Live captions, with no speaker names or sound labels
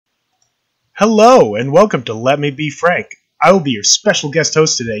Hello, and welcome to Let Me Be Frank. I will be your special guest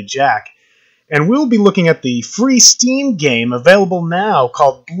host today, Jack, and we'll be looking at the free Steam game available now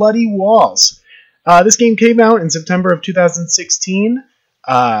called Bloody Walls. This game came out in September of 2016,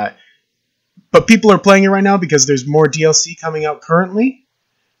 but people are playing it right now because there's more DLC coming out currently.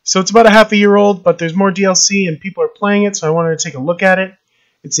 So it's about a half a year old, but there's more DLC and people are playing it, so I wanted to take a look at it.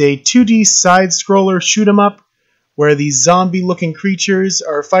 It's a 2D side-scroller shoot-'em-up, where these zombie-looking creatures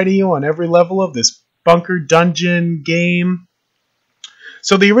are fighting you on every level of this bunker dungeon game.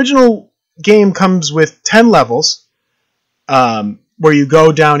 So the original game comes with 10 levels, where you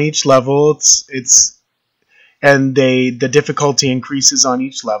go down each level. The difficulty increases on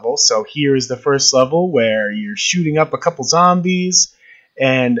each level. So here is the first level where you're shooting up a couple zombies,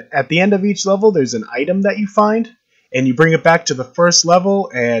 and at the end of each level there's an item that you find. And you bring it back to the first level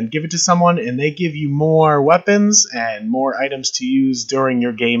and give it to someone, and they give you more weapons and more items to use during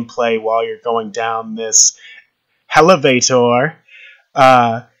your gameplay while you're going down this elevator.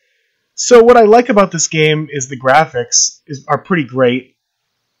 So what I like about this game is the graphics are pretty great.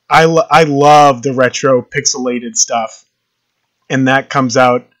 I love the retro pixelated stuff, and that comes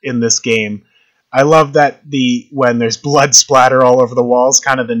out in this game. I love that when there's blood splatter all over the walls,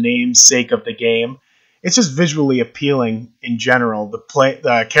 kind of the namesake of the game. It's just visually appealing in general.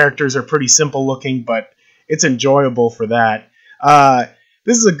 The characters are pretty simple looking, but it's enjoyable for that.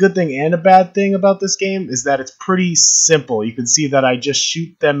 This is a good thing and a bad thing about this game, is that it's pretty simple. You can see that I just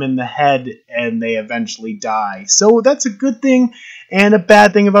shoot them in the head and they eventually die. So that's a good thing, and a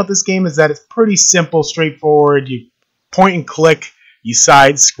bad thing about this game is that it's pretty simple, straightforward. You point and click, you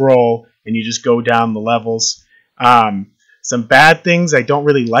side scroll, and you just go down the levels. Some bad things I don't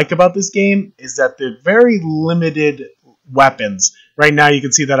really like about this game is that they're very limited weapons. Right now you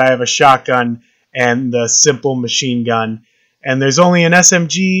can see that I have a shotgun and the simple machine gun, and there's only an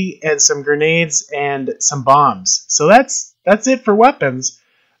SMG and some grenades and some bombs. So that's it for weapons.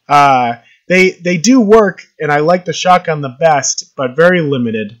 They do work, and I like the shotgun the best, but very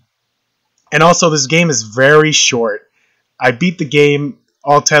limited. And also this game is very short. I beat the game,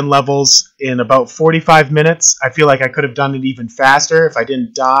 all 10 levels, in about 45 minutes. I feel like I could have done it even faster if I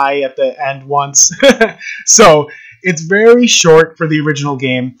didn't die at the end once. So it's very short for the original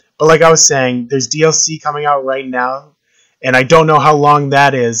game. But like I was saying, there's DLC coming out right now, and I don't know how long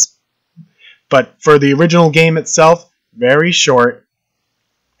that is. But for the original game itself, very short.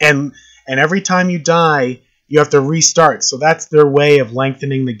 And every time you die, you have to restart. So that's their way of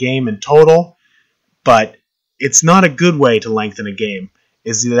lengthening the game in total. But it's not a good way to lengthen a game,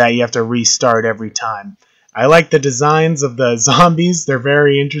 is that you have to restart every time. I like the designs of the zombies. They're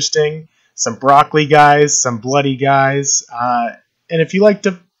very interesting. Some broccoli guys, some bloody guys. And if you like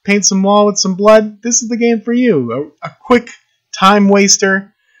to paint some wall with some blood, this is the game for you. A quick time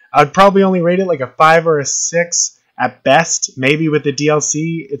waster. I'd probably only rate it like a 5 or a 6 at best. Maybe with the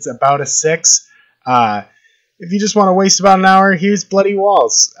DLC, it's about a 6. If you just want to waste about an hour, here's Bloody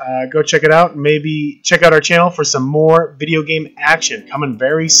Walls. Go check it out. Maybe check out our channel for some more video game action coming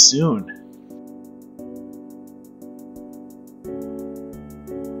very soon.